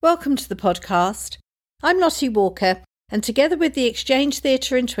Welcome to the podcast. I'm Lottie Walker, and together with the Exchange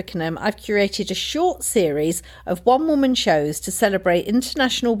Theatre in Twickenham, I've curated a short series of one-woman shows to celebrate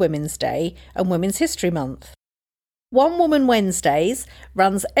International Women's Day and Women's History Month. One Woman Wednesdays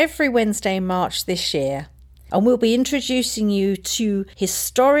runs every Wednesday in March this year, and we'll be introducing you to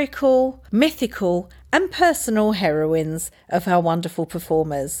historical, mythical and personal heroines of our wonderful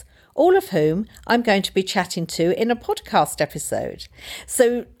performers, all of whom I'm going to be chatting to in a podcast episode.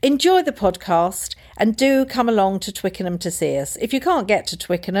 So enjoy the podcast and do come along to Twickenham to see us. If you can't get to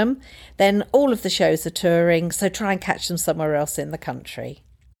Twickenham, then all of the shows are touring, so try and catch them somewhere else in the country.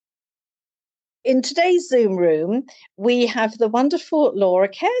 In today's Zoom room, we have the wonderful Laura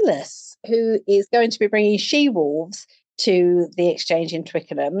Careless, who is going to be bringing She-Wolves to the Exchange in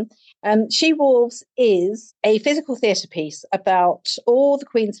Twickenham. She-Wolves is a physical theatre piece about all the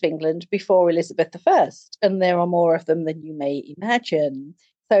Queens of England before Elizabeth I, and there are more of them than you may imagine.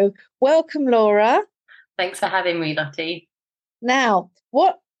 So welcome, Laura. Thanks for having me, Lottie. Now,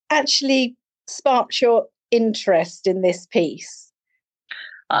 what actually sparked your interest in this piece?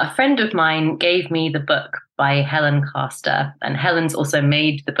 A friend of mine gave me the book by Helen Castor, and Helen's also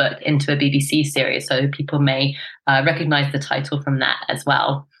made the book into a BBC series, so people may recognise the title from that as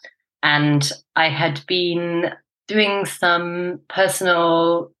well. And I had been doing some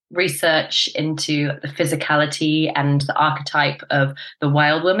personal research into the physicality and the archetype of the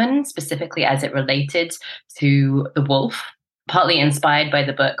wild woman, specifically as it related to the wolf, partly inspired by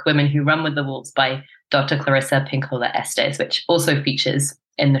the book Women Who Run with the Wolves by Dr. Clarissa Pinkola Estes, which also features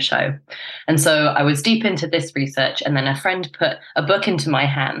in the show. And so I was deep into this research, and then a friend put a book into my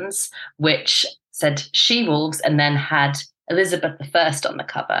hands which said She-Wolves and then had Elizabeth I on the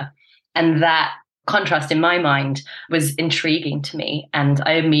cover. And that contrast in my mind was intriguing to me, and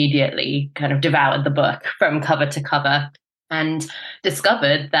I immediately kind of devoured the book from cover to cover and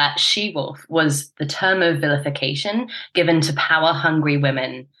discovered that she-wolf was the term of vilification given to power-hungry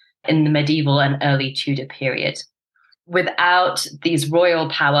women in the medieval and early Tudor period. Without these royal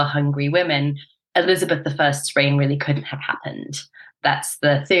power-hungry women, Elizabeth I's reign really couldn't have happened. That's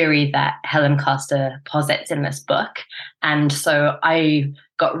the theory that Helen Castor posits in this book. And so I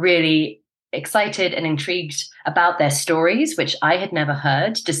got really excited and intrigued about their stories, which I had never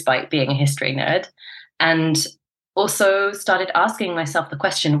heard, despite being a history nerd. And also started asking myself the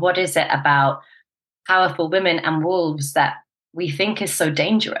question, what is it about powerful women and wolves that we think is so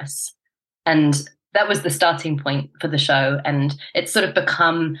dangerous? And that was the starting point for the show. And it's sort of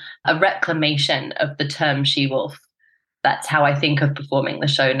become a reclamation of the term she-wolf. That's how I think of performing the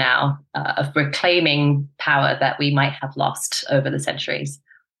show now, of reclaiming power that we might have lost over the centuries.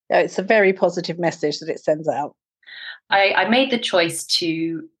 It's a very positive message that it sends out. I made the choice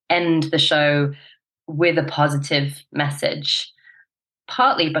to end the show with a positive message,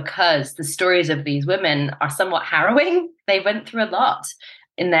 partly because the stories of these women are somewhat harrowing. They went through a lot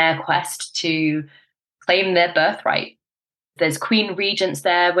in their quest to claim their birthright. There's queen regents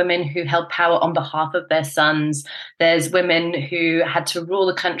there, women who held power on behalf of their sons. There's women who had to rule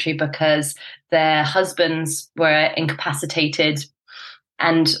the country because their husbands were incapacitated,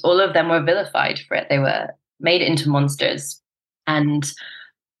 and all of them were vilified for it. They were made into monsters. And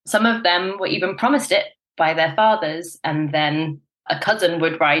some of them were even promised it by their fathers, and then a cousin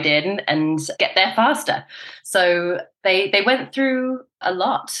would ride in and get there faster. So they went through a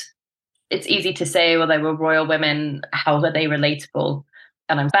lot. It's easy to say, well, they were royal women. How were they relatable?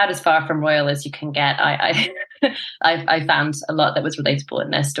 And I'm about as far from royal as you can get. I found a lot that was relatable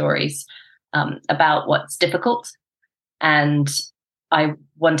in their stories about what's difficult. And I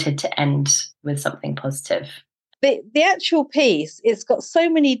wanted to end with something positive. The actual piece, it's got so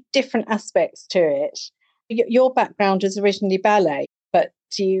many different aspects to it. Your background is originally ballet, but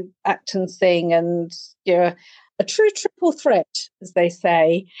you act and sing, and you're a true triple threat, as they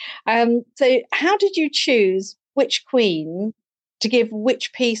say. So how did you choose which queen to give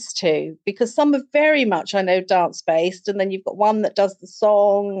which piece to? Because some are very much, I know, dance-based, and then you've got one that does the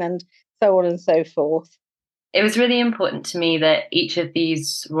song and so on and so forth. It was really important to me that each of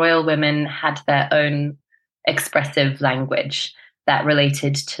these royal women had their own expressive language that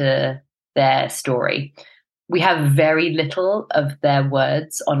related to their story. We have very little of their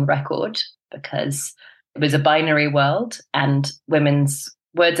words on record because it was a binary world and women's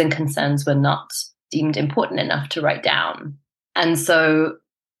words and concerns were not deemed important enough to write down. And so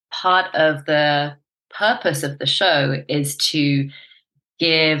part of the purpose of the show is to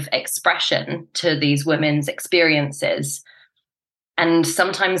give expression to these women's experiences. And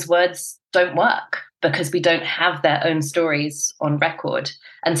sometimes words don't work because we don't have their own stories on record.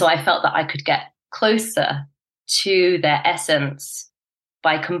 And so I felt that I could get closer to their essence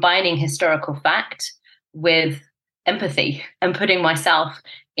by combining historical fact with empathy and putting myself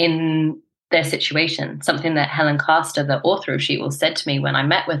in their situation. Something that Helen Castor, the author of She Wolves, said to me when I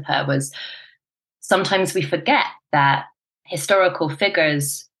met with her was, sometimes we forget that historical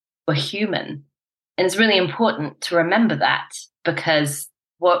figures were human. And it's really important to remember that, because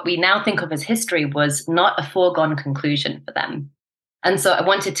what we now think of as history was not a foregone conclusion for them. And so I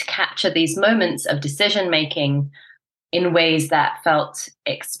wanted to capture these moments of decision making in ways that felt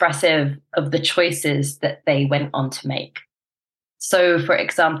expressive of the choices that they went on to make. So, for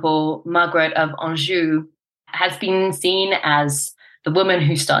example, Margaret of Anjou has been seen as the woman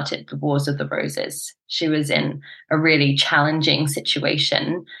who started the Wars of the Roses. She was in a really challenging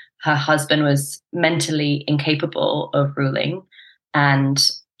situation. Her husband was mentally incapable of ruling, and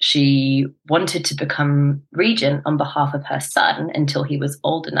she wanted to become regent on behalf of her son until he was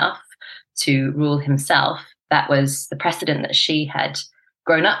old enough to rule himself. That was the precedent that she had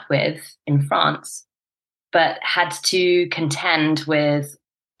grown up with in France, but had to contend with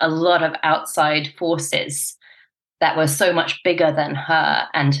a lot of outside forces that were so much bigger than her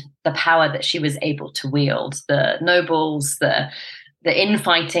and the power that she was able to wield, the nobles, the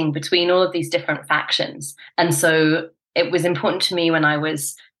infighting between all of these different factions. And so it was important to me when I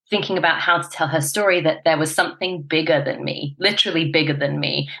was thinking about how to tell her story that there was something bigger than me, literally bigger than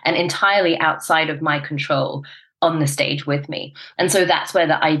me, and entirely outside of my control on the stage with me. And so that's where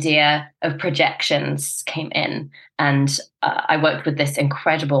the idea of projections came in. And I worked with this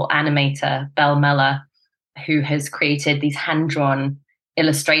incredible animator, Belle Meller, who has created these hand-drawn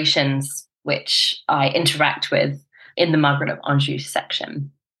illustrations, which I interact with in the Margaret of Anjou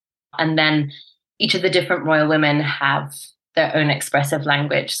section. And then each of the different royal women have their own expressive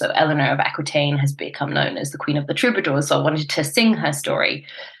language. So Eleanor of Aquitaine has become known as the Queen of the Troubadours. So I wanted to sing her story,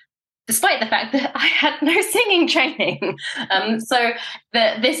 despite the fact that I had no singing training. So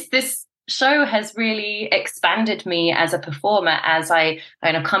this show has really expanded me as a performer as I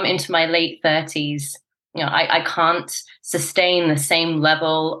kind of come into my late 30s. You know, I can't sustain the same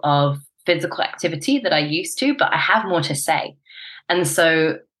level of physical activity that I used to, but I have more to say. And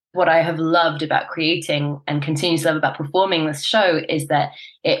so what I have loved about creating and continue to love about performing this show is that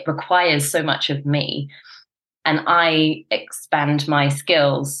it requires so much of me. And I expand my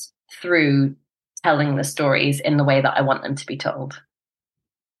skills through telling the stories in the way that I want them to be told.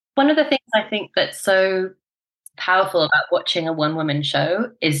 One of the things I think that's so powerful about watching a one-woman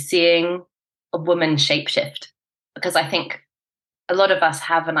show is seeing a woman shapeshift. Because I think a lot of us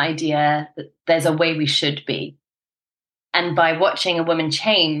have an idea that there's a way we should be. And by watching a woman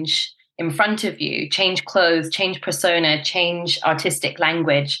change in front of you, change clothes, change persona, change artistic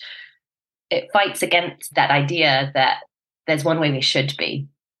language, it fights against that idea that there's one way we should be.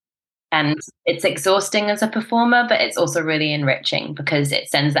 And it's exhausting as a performer, but it's also really enriching because it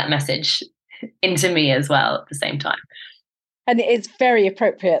sends that message into me as well at the same time. And it's very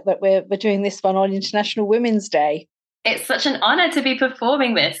appropriate that we're doing this one on International Women's Day. It's such an honor to be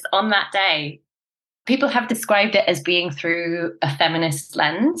performing this on that day. People have described it as being through a feminist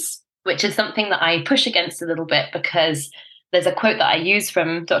lens, which is something that I push against a little bit because there's a quote that I use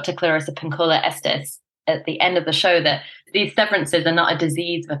from Dr. Clarissa Pinkola Estes at the end of the show that these severances are not a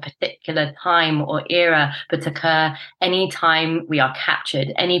disease of a particular time or era, but occur any time we are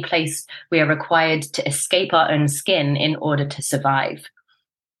captured, any place we are required to escape our own skin in order to survive.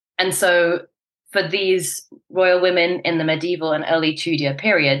 And so for these royal women in the medieval and early Tudor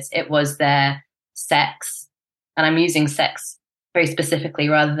periods, it was their sex, and I'm using sex very specifically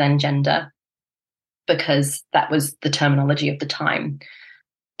rather than gender, because that was the terminology of the time.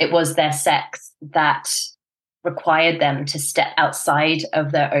 It was their sex that required them to step outside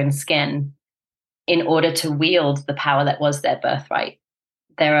of their own skin in order to wield the power that was their birthright.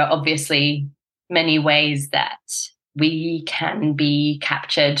 There are obviously many ways that we can be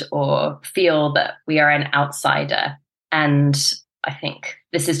captured or feel that we are an outsider. And I think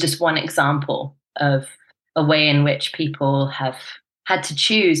this is just one example of a way in which people have had to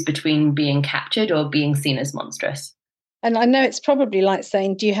choose between being captured or being seen as monstrous. And I know it's probably like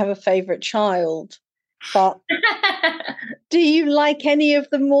saying, do you have a favorite child? But do you like any of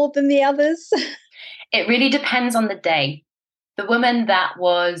them more than the others? It really depends on the day. The woman that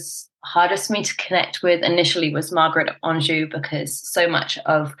was hardest for me to connect with initially was Margaret of Anjou, because so much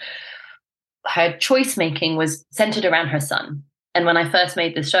of her choice making was centered around her son. And when I first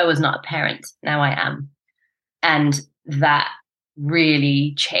made this show, I was not a parent. Now I am. And that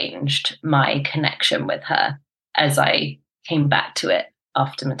really changed my connection with her as I came back to it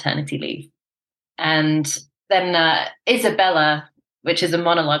after maternity leave. And then Isabella, which is a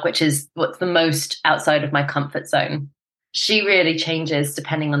monologue, which is what's the most outside of my comfort zone. She really changes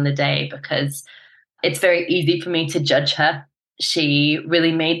depending on the day because it's very easy for me to judge her. She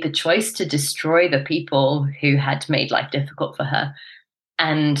really made the choice to destroy the people who had made life difficult for her.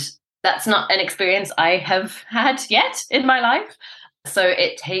 And that's not an experience I have had yet in my life. So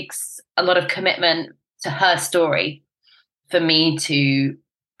it takes a lot of commitment to her story for me to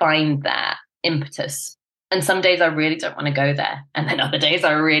find that impetus. And some days I really don't want to go there. And then other days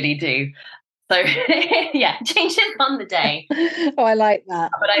I really do. So yeah, changes on the day. Oh, I like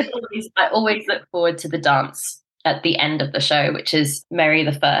that. But I always look forward to the dance at the end of the show, which is Mary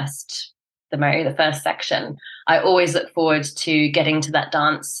the First section. I always look forward to getting to that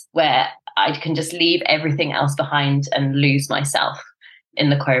dance where I can just leave everything else behind and lose myself in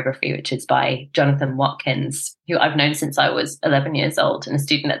the choreography, which is by Jonathan Watkins, who I've known since I was 11 years old and a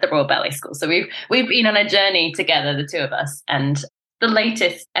student at the Royal Ballet School. So we've been on a journey together, the two of us. And the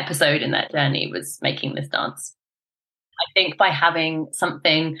latest episode in that journey was making this dance. I think by having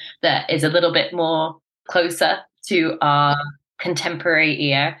something that is a little bit more closer to our contemporary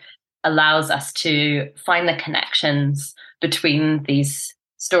ear allows us to find the connections between these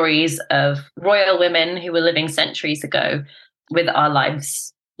stories of royal women who were living centuries ago with our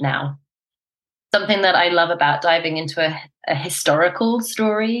lives now. Something that I love about diving into a historical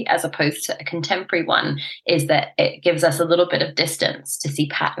story as opposed to a contemporary one is that it gives us a little bit of distance to see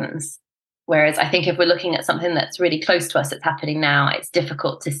patterns. Whereas I think if we're looking at something that's really close to us, that's happening now, it's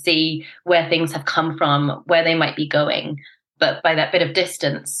difficult to see where things have come from, where they might be going. But by that bit of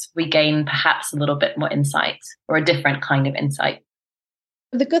distance, we gain perhaps a little bit more insight or a different kind of insight.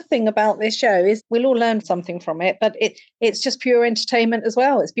 The good thing about this show is we'll all learn something from it, but it's just pure entertainment as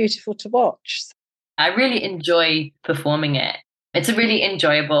well. It's beautiful to watch. I really enjoy performing it. It's a really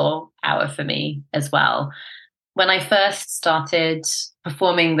enjoyable hour for me as well. When I first started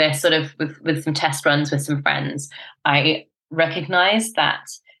performing this sort of with some test runs with some friends, I recognized that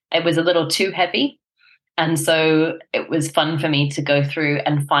it was a little too heavy. And so it was fun for me to go through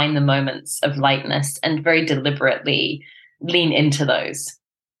and find the moments of lightness and very deliberately lean into those.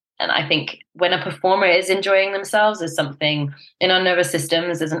 And I think when a performer is enjoying themselves, there's something in our nervous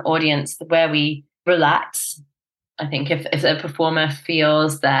systems as an audience where we relax. I think if a performer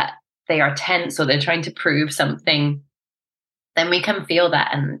feels that they are tense or they're trying to prove something, then we can feel that,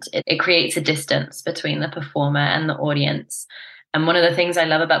 and it creates a distance between the performer and the audience. And one of the things I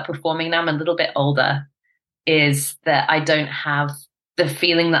love about performing now, I'm a little bit older, is that I don't have the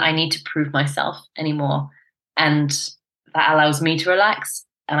feeling that I need to prove myself anymore. And that allows me to relax.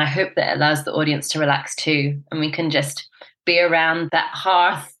 And I hope that it allows the audience to relax too. And we can just be around that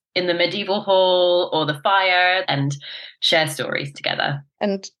hearth in the medieval hall or the fire and share stories together.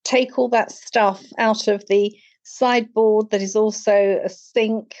 And take all that stuff out of the sideboard that is also a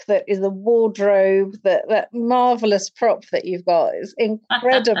sink, that is a wardrobe, that marvellous prop that you've got is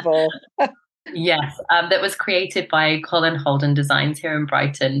incredible. Yes, that was created by Colin Holden Designs here in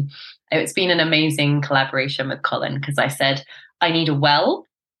Brighton. It's been an amazing collaboration with Colin because I said, I need a well,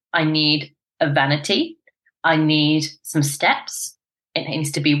 I need a vanity, I need some steps. It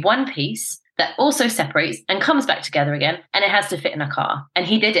needs to be one piece that also separates and comes back together again, and it has to fit in a car. And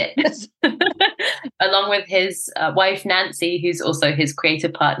he did it, along with his wife, Nancy, who's also his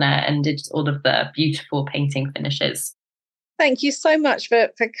creative partner, and did all of the beautiful painting finishes. Thank you so much for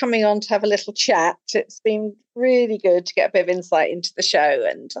coming on to have a little chat. It's been really good to get a bit of insight into the show,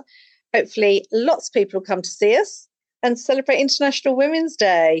 and hopefully lots of people will come to see us and celebrate International Women's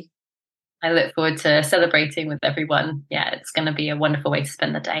Day. I look forward to celebrating with everyone. Yeah, it's going to be a wonderful way to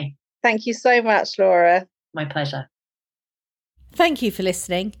spend the day. Thank you so much, Laura. My pleasure. Thank you for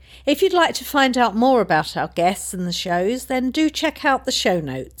listening. If you'd like to find out more about our guests and the shows, then do check out the show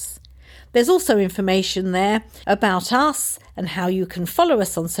notes. There's also information there about us and how you can follow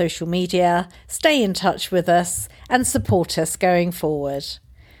us on social media, stay in touch with us, and support us going forward.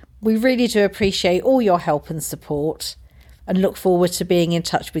 We really do appreciate all your help and support, and look forward to being in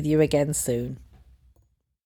touch with you again soon.